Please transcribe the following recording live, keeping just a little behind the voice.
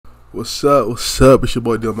What's up? What's up? It's your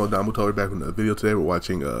boy Domuto. We're back with another video today. We're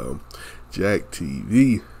watching Jack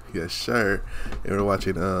TV. Yes, sir. And we're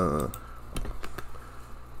watching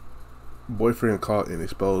boyfriend caught and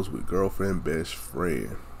exposed with girlfriend best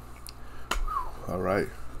friend. Alright.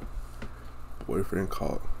 Boyfriend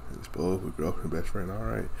caught and exposed with girlfriend best friend.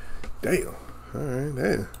 Alright. Damn. Alright,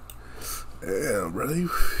 damn. Damn, brother.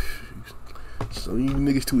 So you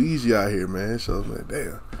niggas too easy out here, man. So I'm like,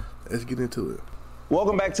 damn. Let's get into it.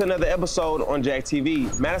 Welcome back to another episode on Jack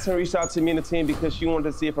TV. Madison reached out to me and the team because she wanted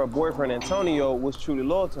to see if her boyfriend Antonio was truly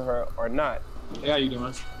loyal to her or not. Hey, how you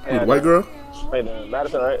doing? Hey, the white girl? Hey,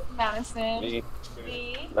 Madison, right? Madison. Me.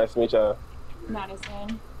 B. Nice to meet y'all.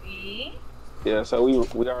 Madison. B. Yeah, so we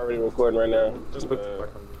already recording right now. Just put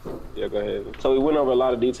yeah, go ahead. So we went over a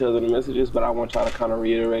lot of details in the messages, but I want y'all to kind of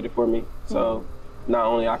reiterate it for me. So not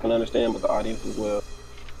only I can understand, but the audience as well.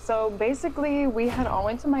 So basically, we had all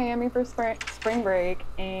went to Miami for spring break,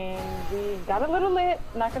 and we got a little lit,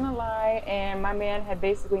 not gonna lie, and my man had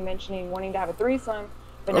basically mentioning wanting to have a threesome,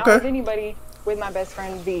 but not with anybody, with my best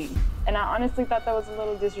friend V. And I honestly thought that was a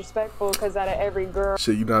little disrespectful, because out of every girl...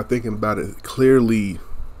 So you're not thinking about it clearly.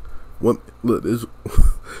 Look, this,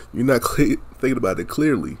 you're not thinking about it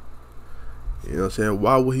clearly. You know what I'm saying?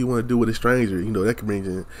 Why would he want to do with a stranger? You know, that could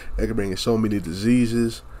bring in so many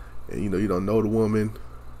diseases, and you know, you don't know the woman.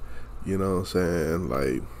 You know what I'm saying?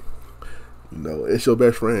 Like, you know, it's your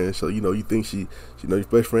best friend. So, you know, you think she know your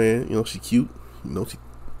best friend. You know, she cute. You know, she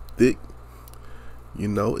thick. You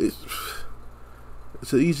know, it's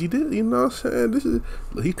an easy deal. You know what I'm saying? This is,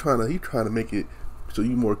 look, he trying to make it so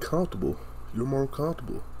you're more comfortable. You're more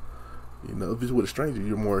comfortable. You know, if it's with a stranger,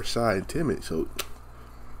 you're more shy and timid. So,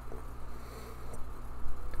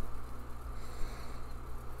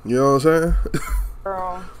 you know what I'm saying?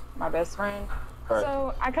 Girl, my best friend. Right.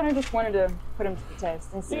 So I kind of just wanted to put him to the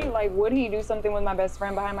test and see, like, would he do something with my best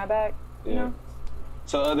friend behind my back? You know?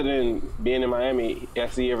 So other than being in Miami,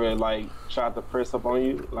 has he ever, like, tried to press up on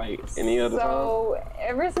you, like, any other time? So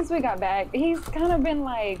ever since we got back, he's kind of been,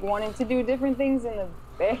 like, wanting to do different things in the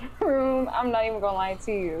bedroom. I'm not even gonna lie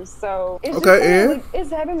to you. So it's it's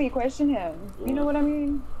having me question him. You know what I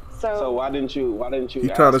mean? So why didn't you? He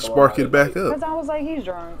trying to spark it back up. Because I was like, he's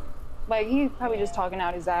drunk. Like, he's probably just talking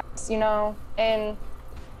out his ass, you know? And...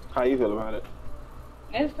 How you feel about it?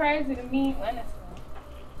 It's crazy to me, honestly.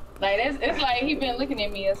 Like, it's like he been looking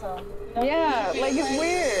at me or something. You know? Yeah, like,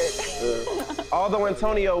 it's weird. Although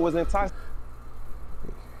Antonio was intoxicated.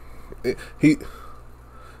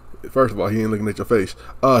 First of all, he ain't looking at your face.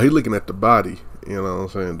 He looking at the body. You know what I'm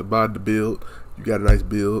saying? The body, the build. You got a nice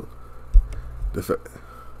build. The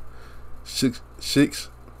 6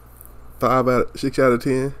 out of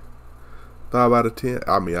 10. 5 out of 10.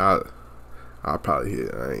 I mean, I probably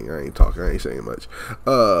hit. I ain't talking. I ain't saying much.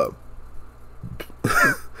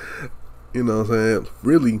 You know what I'm saying?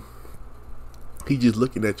 Really, he just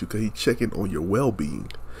looking at you because he checking on your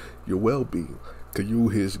well-being. Your well-being. Because you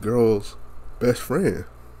his girl's best friend.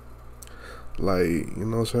 Like, you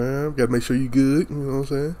know what I'm saying? Got to make sure you good. You know what I'm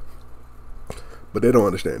saying? But they don't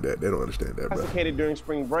understand that. They don't understand that, bro. Intoxicated during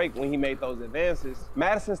spring break when he made those advances.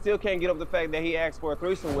 Madison still can't get over the fact that he asked for a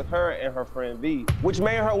threesome with her and her friend V, which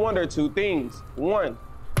made her wonder two things. One,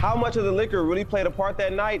 how much of the liquor really played a part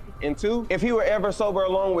that night? And two, if he were ever sober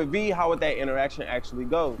along with V, how would that interaction actually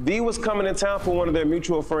go? V was coming in town for one of their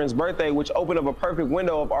mutual friends' birthday, which opened up a perfect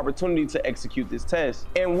window of opportunity to execute this test.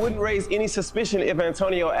 And wouldn't raise any suspicion if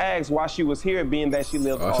Antonio asked why she was here, being that she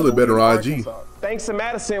lives all the way in Arkansas. Thanks to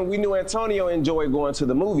Madison, we knew Antonio enjoyed going to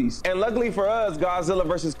the movies. And luckily for us, Godzilla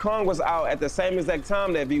vs. Kong was out at the same exact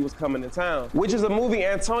time that V was coming to town, which is a movie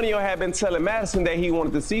Antonio had been telling Madison that he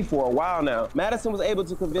wanted to see for a while now. Madison was able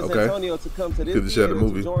to convince Antonio to come to this theater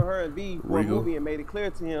to join her and V for a movie, and made it clear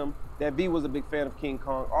to him that V was a big fan of King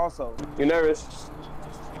Kong also. You nervous?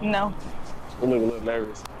 No. You look a little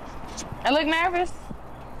nervous. I look nervous?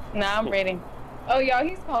 Nah, I'm ready. Oh, y'all,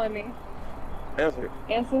 he's calling me. Answer.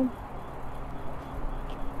 Answer.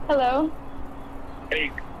 Hello?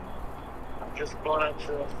 Hey, I'm just going up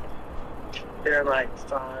to there in like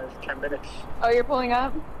 5-10 minutes. Oh, you're pulling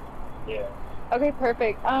up? Yeah. Okay,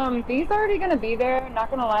 perfect. V's already gonna be there. Not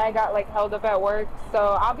gonna lie, I got like held up at work, so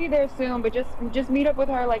I'll be there soon. But just meet up with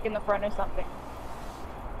her like in the front or something.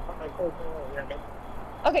 Okay, cool. Yeah, man.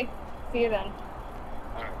 Okay, see you then.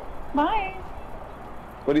 All right. Bye.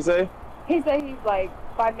 What'd he say? He said he's like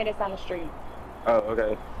 5 minutes down the street. Oh,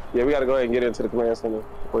 okay. Yeah, we gotta go ahead and get into the command center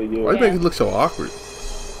before you get. Why you make it look so awkward?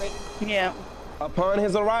 Yeah. Upon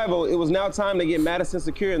his arrival, it was now time to get Madison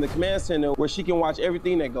secure in the command center where she can watch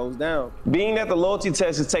everything that goes down. Being that the loyalty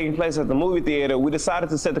test is taking place at the movie theater, we decided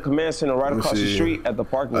to set the command center right across the street at the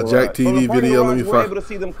parking garage. Jack TV video, let me we're able to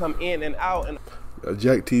see them come in and out. And a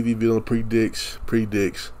Jack TV video predicts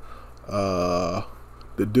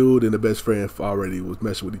the dude and the best friend already was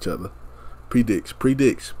messing with each other. Predicts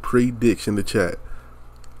in the chat.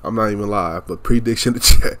 I'm not even live, but predicts in the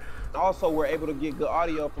chat. Also, we're able to get good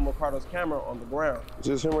audio from Ricardo's camera on the ground. Is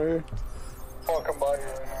this him right here? Fucking body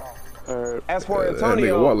right now. As for That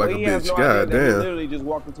Antonio, nigga walk like a he has bitch. no God idea that he damn. literally just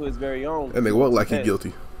walked into his very own. And they walk like he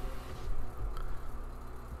guilty.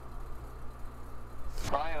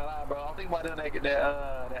 Bro, I ain't gonna lie, bro. I'm thinking about doing that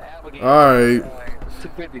album again. Alright.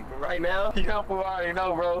 250 right now. You know, I already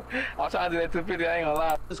know, bro. I'm trying to do that 250. I ain't gonna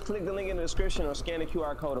lie. Just click the link in the description or scan the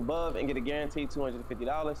QR code above and get a guaranteed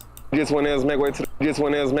 $250. He just went in his make way to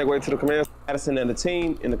the command. Madison and the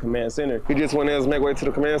team in the command center. He just went in his make way to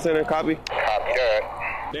the command center. Copy. Copy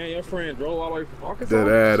that. Damn, your friend drove all the way from Arkansas.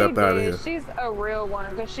 That ad She up out of did. here. She's a real one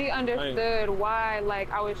because she understood why like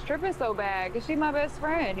I was tripping so bad because she's my best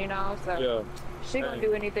friend, you know. So Yeah. she gonna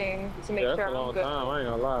do anything to make Yeah, sure that's a I'm long good. time. I ain't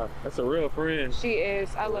gonna lie. That's a real friend. She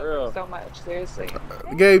is. I love real. her so much. Seriously.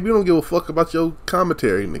 Gabe, you don't give a fuck about your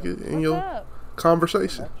commentary, nigga, in your up?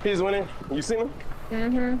 conversation. He just went in. You seen him?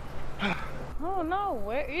 Mm-hmm. Oh no,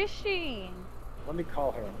 where is she? Let me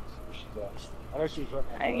call her and see what she's at. I know she's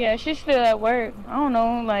working. Yeah, she's still at work. I don't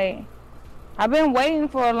know, like, I've been waiting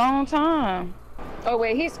for a long time. Oh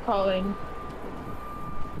wait, he's calling.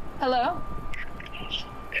 Hello.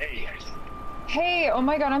 Hey. Hey, oh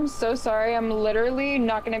my god, I'm so sorry. I'm literally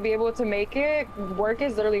not gonna be able to make it. Work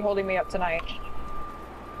is literally holding me up tonight.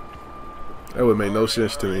 That would make no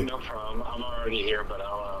sense to me. No problem. I'm already here, but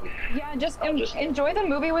I'll Yeah, just enjoy the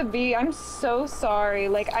movie with B. I'm so sorry.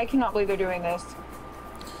 Like, I cannot believe they're doing this.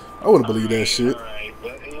 I wouldn't believe that shit. Alright,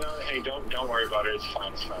 but you know, hey, don't worry about it. It's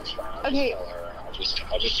fine. Okay.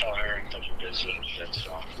 I'll just tell her and that you're busy and shit.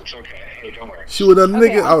 So it's okay. Hey, don't worry. She would have Okay,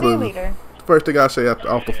 nigga I'll out see you of later. first thing I say after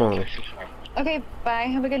off the phone. Okay, bye.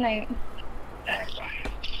 Have a good night.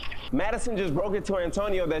 Madison just broke it to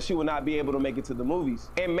Antonio that she would not be able to make it to the movies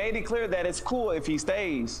and made it clear that it's cool if he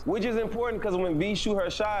stays, which is important because when V shoot her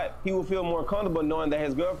shot, he will feel more comfortable knowing that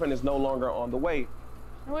his girlfriend is no longer on the way.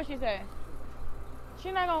 What she say?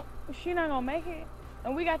 She not gonna make it,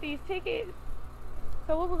 and we got these tickets.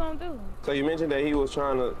 So what we gonna do? So you mentioned that he was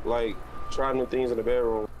trying to like try new things in the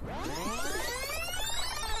bedroom.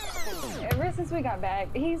 Ever since we got back,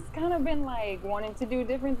 he's kind of been like wanting to do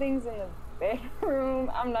different things in the bedroom.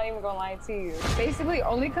 I'm not even gonna lie to you. Basically,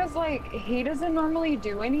 only because like he doesn't normally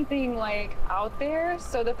do anything like out there.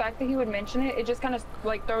 So the fact that he would mention it, it just kind of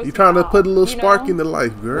like throws. You trying to put a little you spark know? in the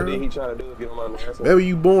life, What girl. did he try to do if you don't mind me asking? Maybe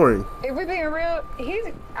you boring. If we're being real, he's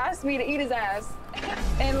asked me to eat his ass,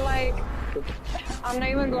 and like I'm not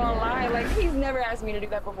even gonna lie, like he's never asked me to do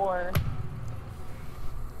that before.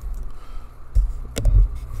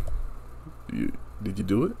 Did you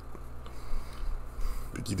do it?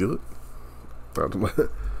 Did you do it?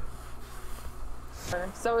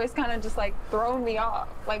 So it's kind of just like throwing me off.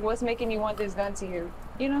 Like, what's making you want this done to you?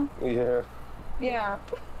 You know? Yeah. Yeah.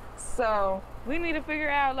 So We need to figure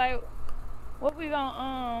out like what we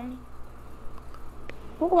gonna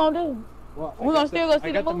do. Well, We're gonna still go see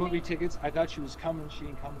I the got the movie? movie tickets. I thought she was coming. She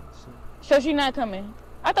ain't coming. So So she not coming?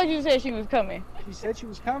 I thought you said she was coming. she said she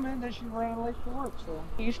was coming, then she ran late for work. So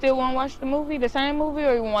You still want to watch the movie, the same movie,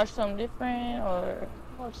 or you want to watch something different, or?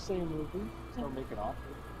 watch the same movie. Don't make it awkward.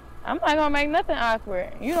 I'm not gonna make nothing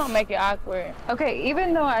awkward. You don't make it awkward. okay,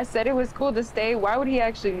 even though I said it was cool to stay, why would he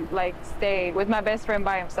actually like stay with my best friend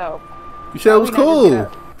by himself? You said it was Why we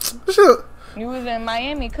not cool. just Shut. You was in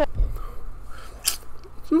Miami.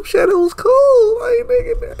 You said it was cool. Like,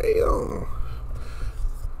 nigga, damn.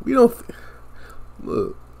 We don't.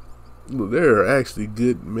 Look, there are actually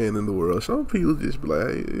good men in the world. Some people just be like,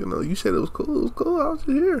 hey, you know, you said it was cool. It was cool. I was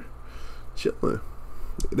just here chilling.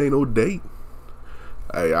 It ain't no date.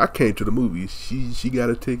 I came to the movies. She got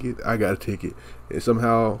a ticket. I got a ticket. And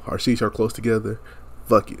somehow our seats are close together.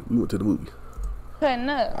 Fuck it. We went to the movie. Cutting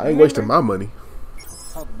up. I ain't wasting my money.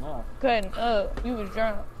 Probably not. Cutting up. You was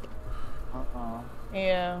drunk.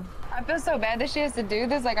 Yeah. I feel so bad that she has to do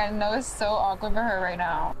this. Like, I know it's so awkward for her right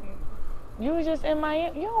now. You was just in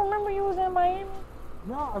Miami. You don't remember you was in Miami?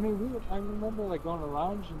 No, I mean, I remember like going to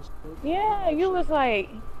lounge and stuff. Yeah, you was like,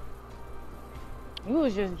 you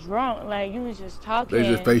was just drunk. Like, you was just talking. They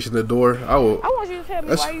just facing the door. I want you to tell me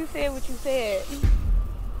That's- why you said what you said.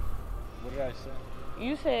 What did I say?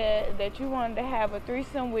 You said that you wanted to have a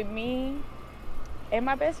threesome with me and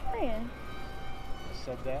my best friend. I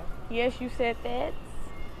said that. Yes, you said that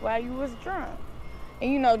while you was drunk.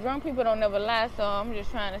 And you know, drunk people don't never lie, so I'm just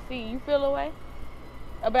trying to see. You feel away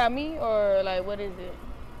about me, or like, what is it?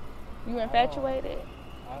 You infatuated?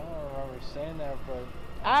 I don't remember saying that, but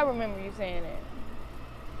I remember you saying that.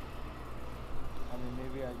 I mean,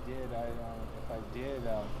 maybe I did. If I did,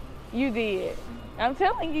 You did. I'm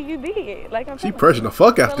telling you, you did. Like I'm. She telling pressing you. the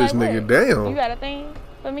fuck out So, this like, nigga. what? Damn. You got a thing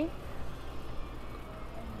for me?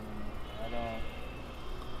 I don't.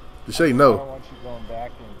 Just say I don't no. want you going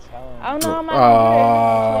back and telling. Oh no, I'm not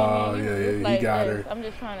Oh, gonna do that. yeah, It's he like got this. her. I'm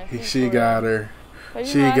just trying to see She for got real. her. But,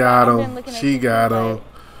 you She know, got I've been him. looking at She you got like, him.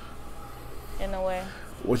 in a way.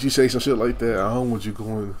 Once you say some shit like that, I don't want you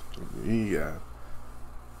going. Yeah.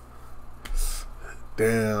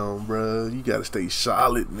 Damn, bro. You gotta stay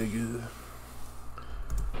solid, nigga.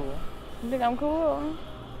 Cool. You think I'm cool?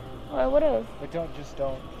 What else? But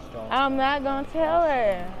don't. I'm not gonna tell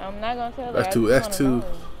her. I'm not gonna tell her. That's I too- just that's wanna too-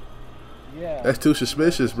 know. Yeah. That's too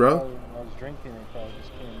suspicious, bro. I was drinking and I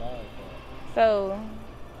just came out. So,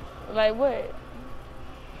 like what?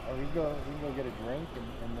 Or we can go get a drink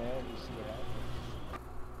and there and just see what happens.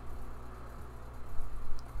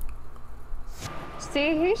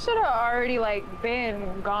 See, he should have already like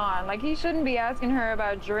been gone. Like he shouldn't be asking her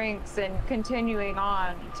about drinks and continuing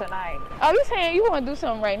on tonight. Oh, you saying you want to do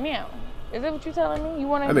something right now? Is that what you telling me? You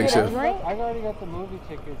want I to think get so. a drink? I've already got the movie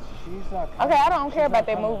tickets. She's not coming. Okay, I don't care She's about not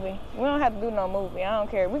that coming. movie. We don't have to do no movie. I don't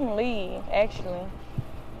care. We can leave, actually.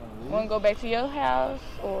 Want to go back to your house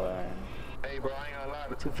or Hey, bro, I ain't gonna lie.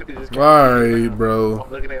 The 250 just Alright, bro.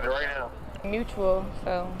 I'm looking at it right now. mutual?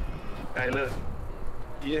 So Hey, look.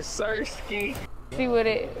 Yes, sir, ski. see what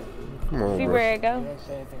it, Come on, see bro. where it You go. don't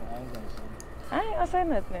say anything. I ain't gonna say anything. I ain't gonna say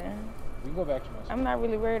nothing. We can go back to my spot. I'm not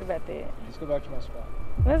really worried about that. Let's go back to my spot.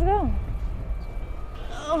 Let's go.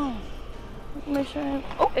 Oh, make sure.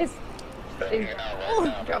 Oh, it's.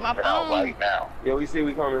 Got my phone. Right now. Yeah, we see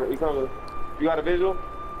we coming. We coming. You got a visual?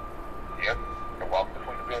 Yep. You're walking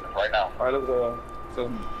between the buildings right now. All right, let's go.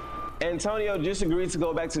 So, Antonio just agreed to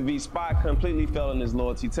go back to V Spot, completely failing his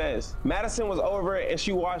loyalty test. Madison was over it and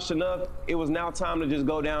she watched enough. It was now time to just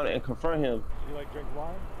go down and confront him. You like drink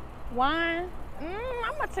wine? Wine?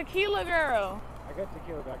 I'm a tequila girl. I got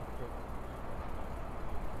tequila back to drink.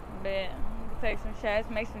 Bet. We can take some shots,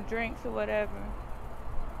 make some drinks or whatever.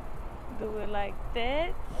 Do it like that.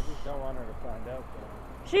 I just don't want her to find out.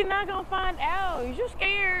 Though. She's not gonna find out. You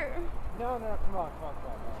scared. No, come on.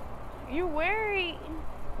 No. You worried.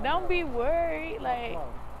 Don't be worried. Like, Come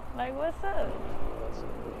on. like what's up?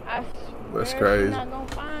 I That's swear crazy. She's not gonna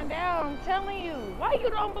find out. I'm telling you. Why you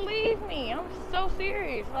don't believe me? I'm so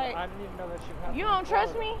serious. Like, I didn't even know that shit happened. you don't in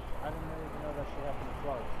trust Florida. me? I didn't even know that shit happened in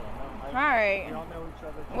Florida. So All right. We all know each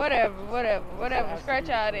other. Whatever. has to Scratch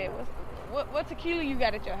be out the it. same. What tequila you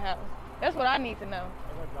got at your house? That's what I need to know.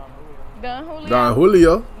 I got Don Don Julio. Julio. Don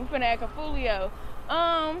Julio. We finna act a Julio.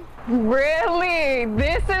 Really?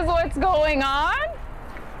 This is what's going on?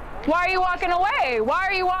 Why are you walking away? Why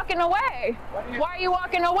are you walking away? Why are you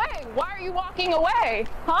walking away? Why are you walking away?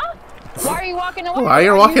 Huh? Why are you walking away? Why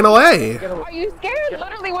you walking away? Are you scared?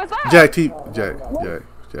 Literally, what's up? Jack, this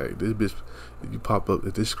bitch, if you pop up,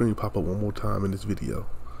 if this screen pop up one more time in this video,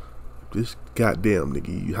 this goddamn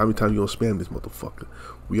nigga, how many times you gonna spam this motherfucker?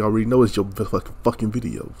 We already know it's your fucking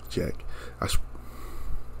video, Jack.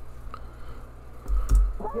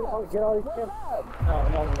 Get all these cameras.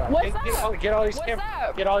 No. What's up? Get all these What's cameras.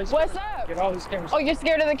 up? Get all these What's cameras. up? Get all these cameras. Oh, you're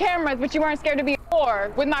scared of the cameras, but you weren't scared to be a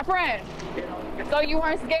whore with my friend. So you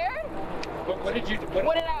weren't scared? What did you do?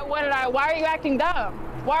 Why are you acting dumb?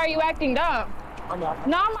 Why are you acting dumb? I'm not.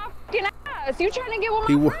 Not my fucking ass. You trying to get with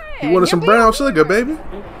my He friend. wanted some You're brown being sugar, weird. baby.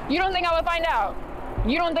 You don't think I would find out?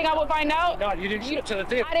 You don't think I would find out? No, you didn't show it to the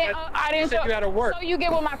theater. I didn't. You said you had to work. So you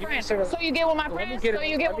get with my friend. said- So you get with my Let me friend. get So it-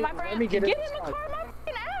 you get let with me- my friend. let me get it Get in the inside. car, my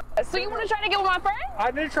fucking ass. So you want to try to get with my friend?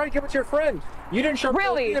 I didn't try to get with your friend. You didn't show up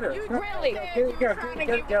Really? to the theater. You really?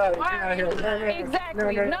 Get out of here.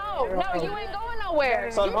 Exactly. No, you ain't going nowhere.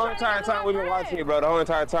 So the You whole trying to entire get with time my we've been friend. watching you, bro. The whole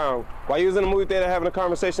entire time. While you was in the movie theater having a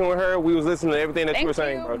conversation with her, we was listening to everything that you were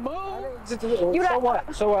saying, bro. You So not-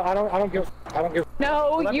 what? So what? I don't give.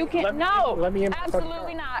 No, Let me- you can't. let me- No. let me in my fucking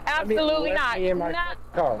Absolutely car. not. Let me- Absolutely let not. me in my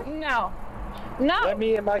car. No. No. Let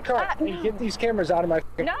me in my car. No. Get these cameras out of my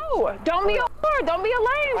fucking No. Don't be a whore. Don't be a lame.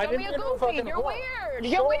 I Don't be didn't a do no goofy. fucking You're whore. weird. Show-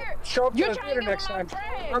 You're weird. show up to You're the trying theater to get next with my time.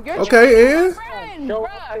 friend. You're Okay, trying to get with Ian. my friend, Show bruh.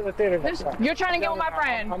 up to the theater next time. You're trying to get with my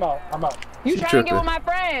friend. I'm out. You She trying to get tripping. with my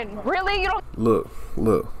friend. Really? You don't. Look.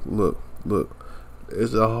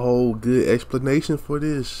 There's a whole good explanation for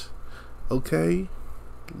this. Okay?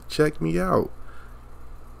 Check me out.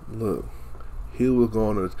 Look, he was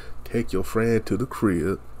gonna take your friend to the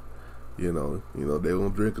crib. You know, they gonna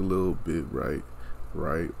drink a little bit, right?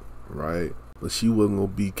 but she wasn't gonna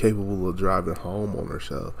be capable of driving home on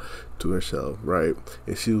herself to herself, right?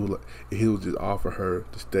 And she was like, he was just offer her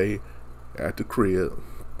to stay at the crib.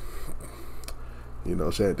 You know what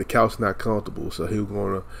I'm saying? The couch not comfortable, so he was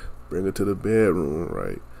gonna bring her to the bedroom,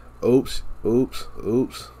 right? Oops.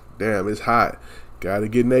 Damn, it's hot. Gotta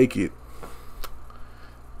get naked.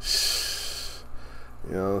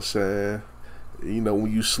 You know what I'm saying? You know,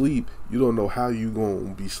 when you sleep, you don't know how you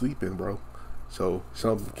gonna be sleeping, bro. So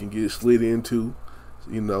something can get slid into,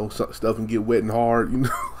 you know, stuff can get wet and hard, you know.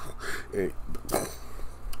 And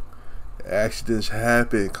accidents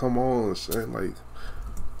happen. Come on, son. Like,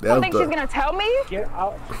 I think she's gonna tell me? Get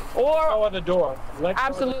out. Or Go on the door.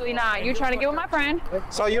 absolutely not. You trying to get with my friend?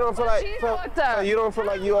 So you don't feel like so you don't feel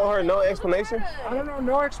like you owe her no explanation? I don't know.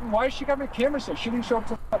 No explanation. Why she got my camera set? She didn't show up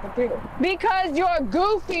to the fucking theater. Because you're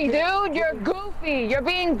goofy, dude. You're goofy. You're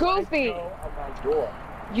being goofy. Let go of my door.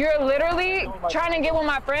 You're literally trying to get with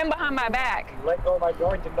my friend behind my back. Let go of my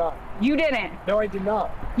door. I did not. You didn't. No, I did not.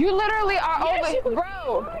 You literally are over, bro.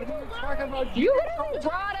 What are you talking about? You literally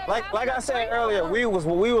brought up. Like I said earlier, we was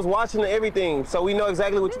watching everything, so we know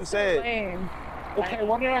exactly what you said. Lame. Okay,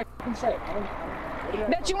 what did I say?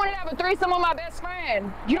 That you wanted to have a threesome with my best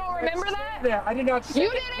friend. You don't remember that? I did not say You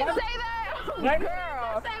that. didn't say that. Let- Girl.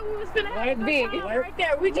 Said we was gonna have a Big. good time right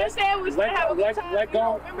there. We just said we was gonna have a good time. let You go.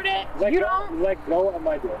 don't remember that? Let You go, don't? let go of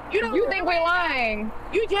my door. You don't You think remember we're that? lying?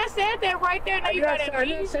 You just said that right there. Now you got I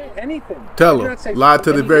didn't say anything. Tell I did her. not say Lie to the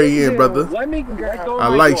anything. very end, brother. Let me let go of I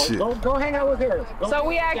my like door. shit. Go hang out with her. Go, So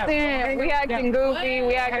we yeah, acting, we acting goofy.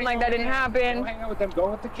 We acting like that didn't Go happen. hang out with them.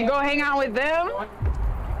 Go with the Go camera. hang out with them.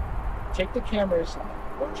 Take the cameras.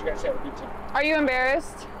 Why don't you guys have a good time? Are you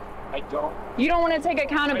embarrassed? I don't. You don't want to take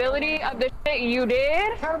accountability of the shit you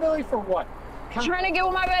did? Accountability for what? Trying to get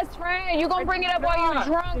with my best friend. You gonna bring it up while you're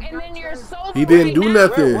drunk and then you're sober. He didn't right do now.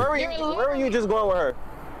 nothing. Where were you just going with her?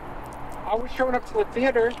 I was showing up to the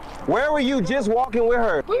theater. Where were you just walking with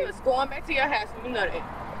her? We was going back to your house. You know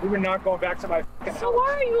that. We were not going back to my fucking house. So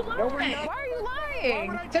why are you lying? No, we're not. Why are you Why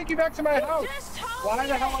lying? would I take you back to my house? Just told Why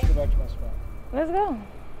the me. hell would I go back to my spot? Let's go.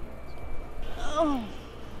 Oh.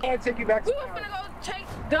 Why would I take you back to We my was house? gonna go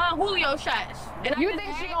take Don Julio shots. And You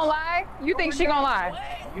think she gonna lie? You think she gonna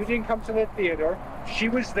lie? You didn't come to the theater. She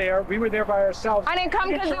was there. We were there by ourselves. I didn't come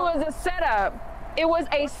You because it show- was a setup. It was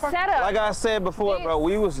a setup. Like I said before, bro,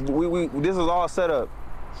 we this is all set up.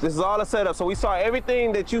 This is all a setup. So we saw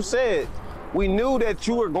everything that you said. We knew that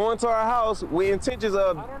you were going to our house with intentions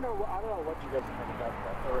of. I don't know what you guys are talking about.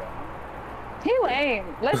 For real. He lame.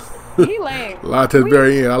 He lame. Lie to the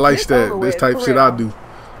very end. I like It's that. over This with, type for of shit I real. do.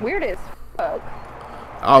 Weird as fuck.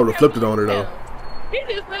 I would have flipped it on her though. He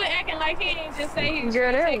just really acting like he ain't just say he's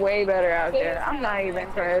Girl, they're way better out there. I'm not even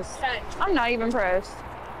impressed. I'm not even impressed.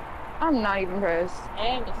 I'm not even impressed.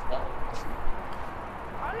 And stuff.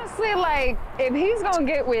 Honestly, like, if he's gonna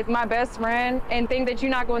get with my best friend and think that you're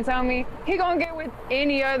not gonna tell me, he gonna get with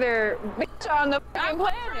any other bitch on the I'm fucking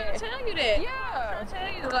trying planet. to tell you that. Yeah. I'm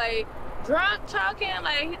trying to tell you, like, drunk talking,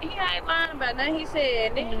 like, he ain't lying about nothing he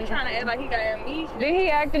said. And then he trying to act like he got amnesia. Then he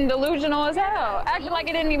acting delusional as hell. Acting like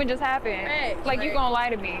it didn't even just happen. Facts, Like, you like- gonna lie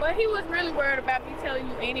to me. But he was really worried about me telling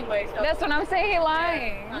you anyway. So That's what I'm saying. He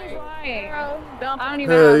lying. He's like, lying. girl, dump I don't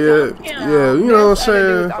him. even Yeah, know. yeah, him. yeah. You know what I'm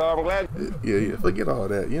saying? So I'm glad. Yeah. Forget all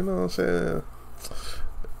that. You know what I'm saying?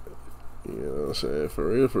 You know what I'm saying? For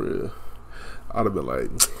real. I'd have been like,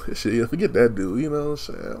 shit, yeah, forget that dude. You know what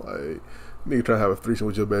I'm saying? Like, nigga try to have a threesome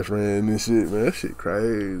with your best friend and shit, man. That shit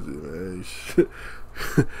crazy, man.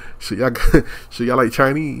 Shit, y'all like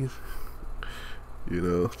Chinese? You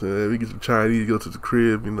know what I'm saying? We get some Chinese, go to the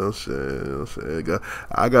crib, you know what I'm saying?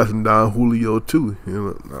 I got some Don Julio too, you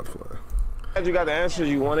know, not fly. Glad you got the answers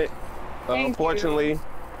you wanted. Thank you. Unfortunately,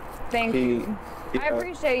 Thank he- you. I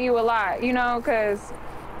appreciate you a lot, you know, because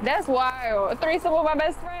that's wild. A threesome with my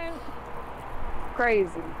best friend?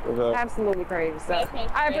 Crazy. Okay. Absolutely crazy. So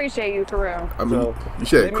I appreciate you for real. I mean, So, you let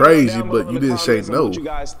said me know crazy, down but below in you the didn't say comments on no. What you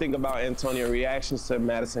guys think about Antonio's reactions to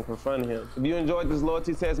Madison confronting him? If you enjoyed this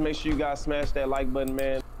loyalty test, make sure you guys smash that like button,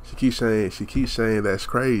 man. She keeps saying that's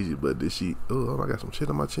crazy, but did she? Oh, I got some shit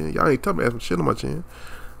on my chin. Y'all ain't telling me I got some shit on my chin.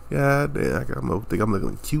 God damn, think I'm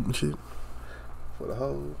looking cute and shit for the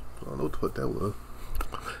hoes. I don't know what the fuck that was,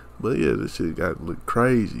 but yeah, this shit got to look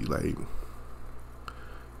crazy. Like,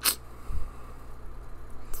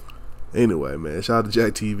 anyway, man, shout out to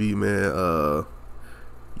Jack TV, man.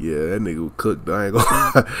 Yeah, that nigga was cooked. I ain't gonna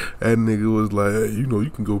lie. That nigga was like, hey, you know, you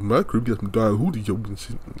can go to my crib, get some Don Julio and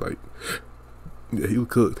shit. Like, yeah, he was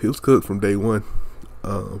cooked. He was cooked from day one.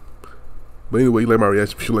 But anyway, you like my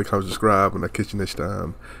reaction. Be sure to like, comment, subscribe, and I'll catch you next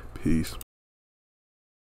time. Peace.